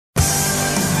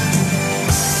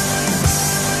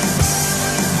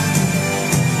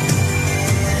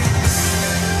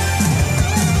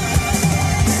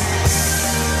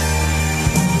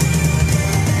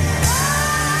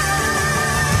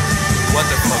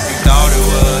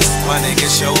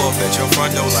niggas show up at your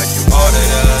front door like you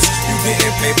ordered us. You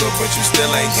getting paper, but you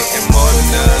still ain't getting more than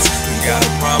us. You got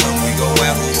a problem, we go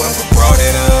at whoever brought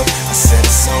it up. I said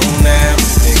it's on now,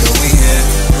 nigga, we here,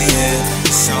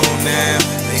 it's on now,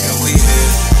 nigga, we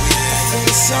here, I said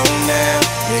it's on now,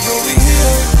 nigga, we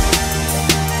here,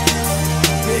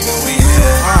 nigga, we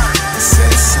here, I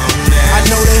said it's on now. I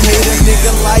know they hate a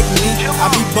nigga like me, I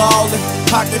be ballin',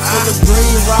 pocket full of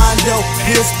green Rondo,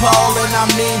 Pierce Paul, and I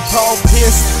mean Paul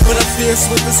Pierce, but I'm fierce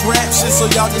with this rap shit,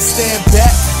 so y'all just stand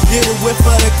back. Get a whip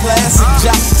of the classic.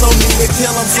 Jah told me to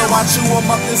kill him, so I chew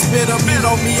him up and spit him. You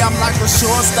know me, I'm like a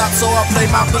shortstop, so I play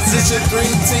my position.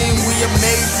 Dream Team, we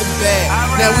amazing bad.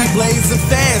 Now we blazing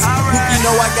fast. Who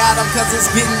know I got him, cause it's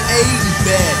getting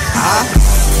 80 bad.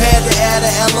 Had to add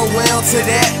a LOL to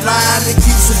that line. It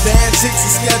keeps some bad chicks to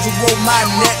schedule my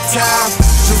neck time.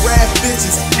 Giraffe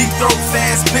bitches, deep throat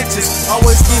fast bitches.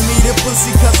 Always give me the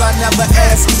pussy cause I never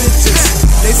ask bitches.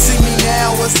 They see me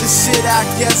now, what's the shit I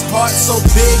guess? Heart so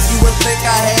big, you would think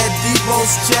I had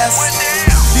Debo's chest.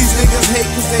 These niggas hate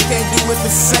cause they can't do it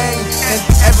the same. And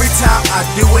every time I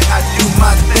do it, I do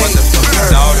my thing. What the fuck you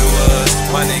thought it was?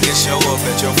 My niggas show up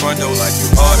at your front door like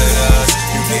you ordered us.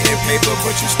 You getting paper,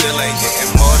 but you still ain't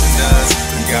getting more than us.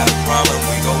 You got a problem,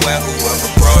 we go at whoever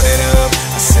brought it up.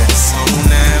 I said it's on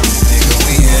now, nigga,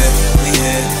 we here,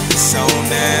 it's on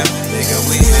now, nigga,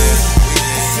 we here,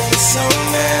 I said it's on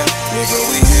now, nigga,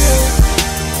 we here,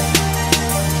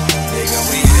 nigga,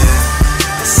 we here,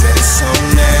 I said it's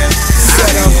on now.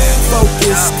 Set up,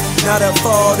 focus, not up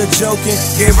for all the joking.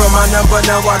 Gave her my number,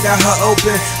 now I got her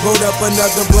open. Rolled up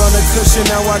another blunt of cushion,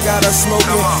 now I got her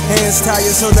smoking. Hands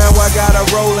tired, so now I got her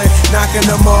rolling. Knocking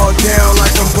them all down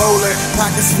like I'm bowling.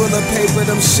 Pockets full of paper,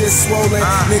 them shit swollen.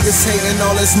 Niggas hating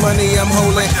all this money I'm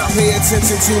holding. Pay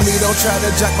attention to me, don't try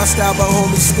to jack my style, but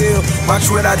homie still.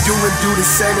 Watch what I do and do the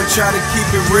same and try to keep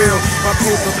it real. My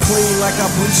paper clean like I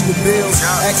bleach the bills.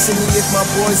 Asking me if my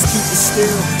boys keep it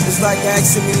still. It's like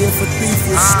asking me if a thief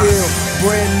was still.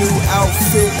 Brand new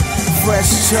outfit, fresh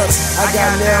chucks. I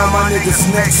got now my niggas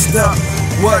next up.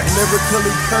 What? Lyrically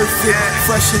perfect,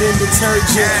 fresher than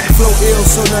detergent. Flow ill,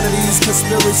 so none of these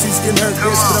conspiracies can hurt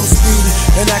this. But I'm speedy,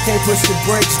 and I can't push the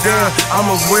brakes down. I'm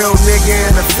a real nigga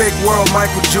in a fake world.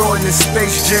 Michael Jordan in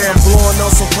Space Jam, blowing on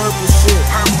some purple shit.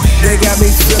 They got me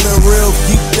feeling real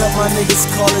geeked up. My niggas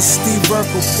call it Steve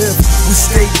Urkel Fifth. We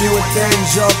stay doing things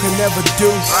y'all can never do.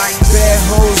 Bad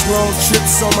hoes, long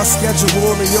trips on my schedule,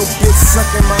 and your bitch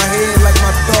sucking my head like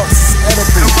my thoughts is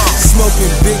edible.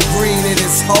 Smoking big green and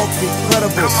it's Hulk incredible.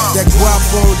 That guap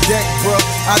on deck, bro.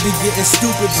 I be getting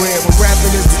stupid bread when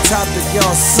rapping is the topic.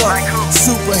 Y'all suck.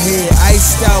 Superhead,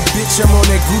 iced out bitch. I'm on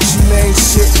that Gucci Mane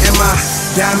shit. And my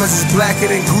diamonds is blacker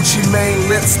than Gucci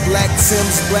Mane lips. Black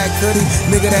Timbs, black hoodie.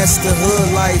 Nigga, that's the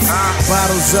hood life.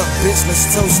 Bottles up, bitch. Let's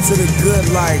toast to the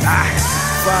good life.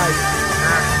 Fire.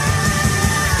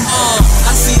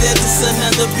 I see that it's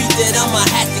another beat that I'ma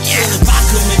have to kill. If I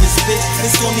come in this bitch,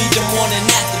 it's gon' need the morning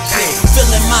after pill.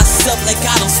 Feeling myself like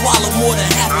I done swallow more than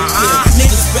half a pill.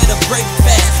 Niggas better break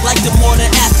fast like the morning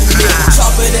after meal.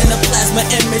 Sharper than a plasma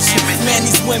image. Man,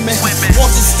 these women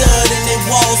want the stud in their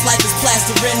walls like it's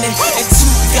plaster in it. And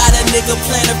two got a nigga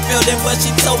playing a building, but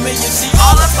she told me if she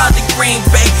all about the Green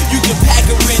Bay, you can pack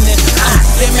her in it.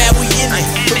 They mad we in it,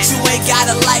 but you ain't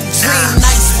gotta like dream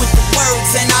nice with the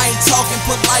words. And I ain't talking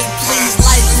polite, please.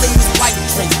 Light leaves, white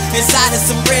drinks inside of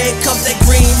some red cups. That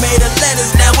green made of letters,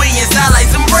 now we inside like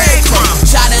some breadcrumbs.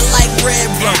 Shining like red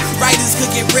rum, writers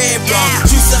cooking red rum.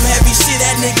 Shoot some heavy shit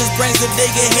at niggas' brains if they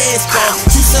get headstrong.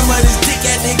 Shoot some of this dick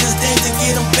at niggas' dance and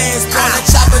get them fast strong. That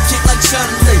chopper kick like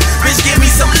Chun-Li, bitch give me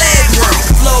some leg room.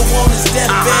 Flow on his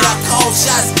deathbed, I call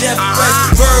shots death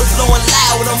threats. Verb blowing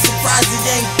loud, I'm surprised he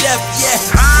ain't deaf yet.